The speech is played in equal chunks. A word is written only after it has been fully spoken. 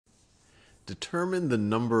determine the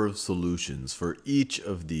number of solutions for each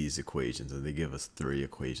of these equations. And they give us 3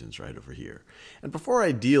 equations right over here. And before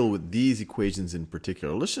I deal with these equations in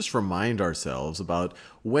particular, let's just remind ourselves about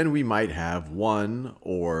when we might have one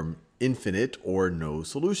or infinite or no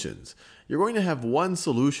solutions. You're going to have one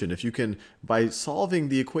solution if you can, by solving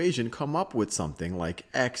the equation, come up with something like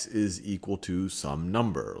x is equal to some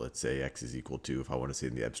number. Let's say x is equal to, if I want to say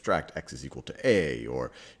in the abstract, x is equal to a,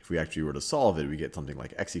 or if we actually were to solve it, we get something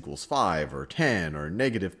like x equals 5 or 10 or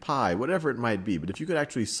negative pi, whatever it might be. But if you could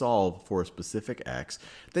actually solve for a specific x,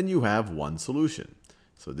 then you have one solution.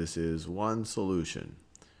 So this is one solution,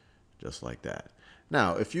 just like that.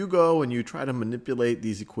 Now, if you go and you try to manipulate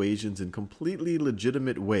these equations in completely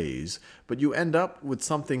legitimate ways, but you end up with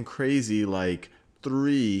something crazy like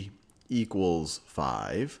 3 equals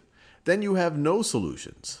 5, then you have no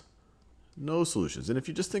solutions. No solutions. And if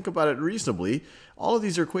you just think about it reasonably, all of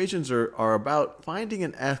these equations are about finding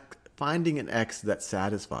an x that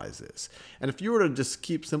satisfies this. And if you were to just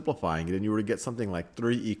keep simplifying it and you were to get something like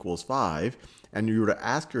 3 equals 5, and you were to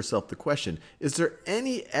ask yourself the question, is there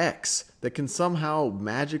any x that can somehow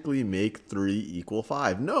magically make 3 equal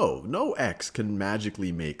 5? No, no x can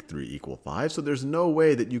magically make 3 equal 5, so there's no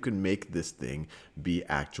way that you can make this thing be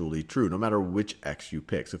actually true, no matter which x you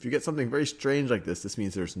pick. So if you get something very strange like this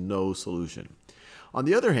means there's no solution. On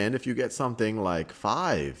the other hand, if you get something like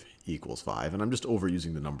 5 equals 5, and I'm just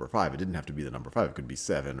overusing the number 5. It didn't have to be the number 5. It could be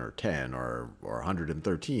 7 or 10 or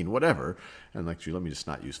 113, whatever. And actually, let me just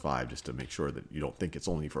not use 5 just to make sure that you don't think it's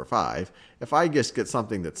only for 5. If I just get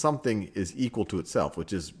something that something is equal to itself,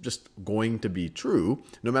 which is just going to be true,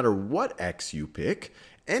 no matter what x you pick,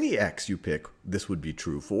 any x you pick, this would be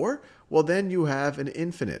true for, well, then you have an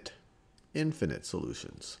infinite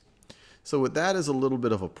solutions. So with that as a little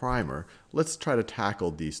bit of a primer, let's try to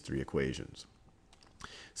tackle these 3 equations.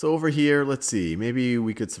 So over here, let's see, maybe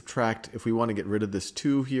we could subtract, if we want to get rid of this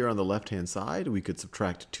 2 here on the left-hand side, we could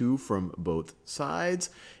subtract 2 from both sides.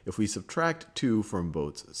 If we subtract 2 from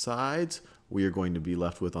both sides, we are going to be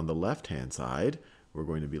left with, on the left-hand side, we're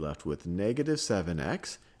going to be left with negative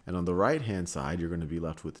 7x. And on the right-hand side, you're going to be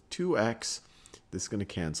left with 2x. This is going to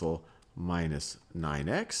cancel, minus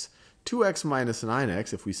 9x. 2x minus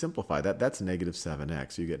 9x, if we simplify that, that's negative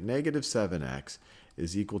 7x. So you get negative 7x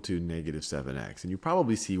is equal to negative 7x. And you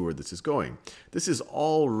probably see where this is going. This is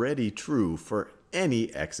already true for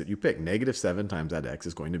any x that you pick. Negative 7 times that x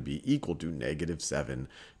is going to be equal to negative 7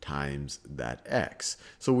 times that x.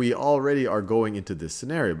 So we already are going into this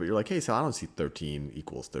scenario, but you're like, hey, Sal, I don't see 13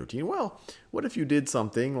 equals 13. Well, what if you did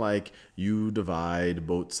something like you divide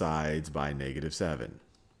both sides by negative 7?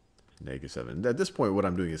 Negative 7. At this point, what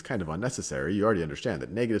I'm doing is kind of unnecessary. You already understand that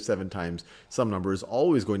negative 7 times some number is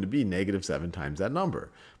always going to be negative 7 times that number.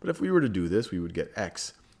 But if we were to do this, we would get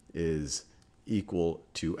x is equal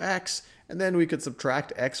to x, and then we could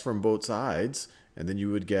subtract x from both sides, and then you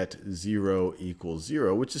would get 0 equals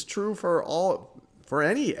 0, which is true for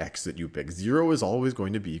any x that you pick. 0 is always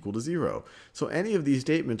going to be equal to 0. So any of these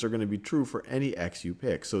statements are going to be true for any x you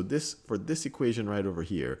pick. So for this equation right over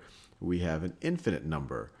here, we have an infinite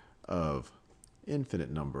number of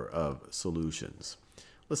solutions.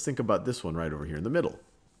 Let's think about this one right over here in the middle.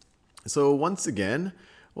 So once again,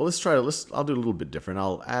 well, I'll do a little bit different.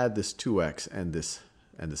 I'll add this 2x and this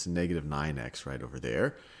negative 9x right over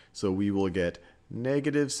there. So we will get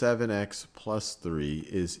negative 7x plus 3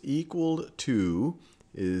 is equal to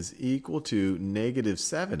negative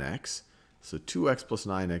 7x. So 2x plus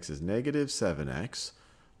 9x is negative 7x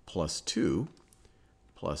plus 2.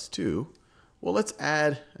 Well, let's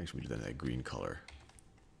add, actually, we do that in that green color.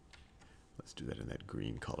 Let's do that in that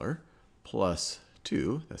green color. Plus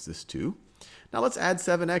 2, that's this 2. Now let's add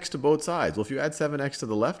 7x to both sides. Well, if you add 7x to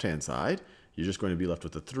the left-hand side, you're just going to be left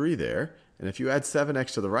with a 3 there. And if you add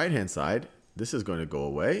 7x to the right-hand side, this is going to go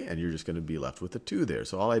away, and you're just going to be left with a 2 there.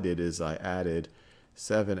 So all I did is I added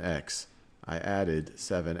 7x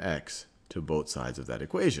to both sides of that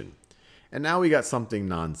equation. And now we got something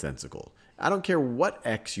nonsensical. I don't care what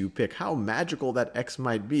x you pick, how magical that x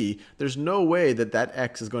might be, there's no way that that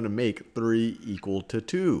x is going to make 3 equal to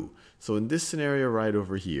 2. So in this scenario right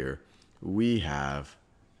over here, we have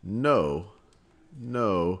no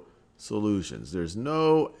solutions. There's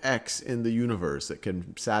no x in the universe that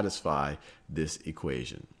can satisfy this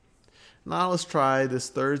equation. Now let's try this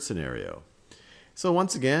third scenario. So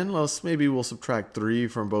once again, maybe we'll subtract 3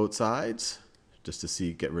 from both sides just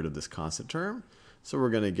to get rid of this constant term. So we're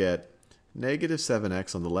going to get negative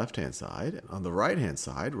 7x on the left-hand side. And on the right-hand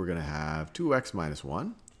side, we're going to have 2x minus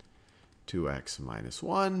 1. 2x minus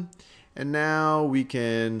 1. And now we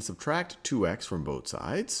can subtract 2x from both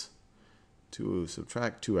sides. To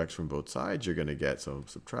subtract 2x from both sides, you're going to get, so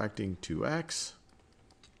subtracting 2x,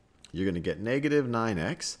 you're going to get negative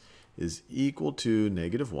 9x is equal to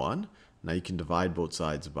negative 1. Now you can divide both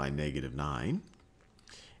sides by negative 9.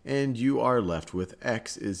 And you are left with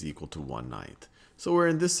x is equal to 1/9. So we're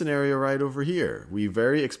in this scenario right over here. We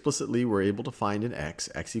very explicitly were able to find an x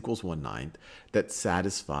equals 1/9, that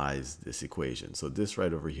satisfies this equation. So this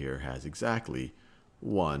right over here has exactly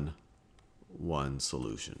one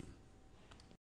solution.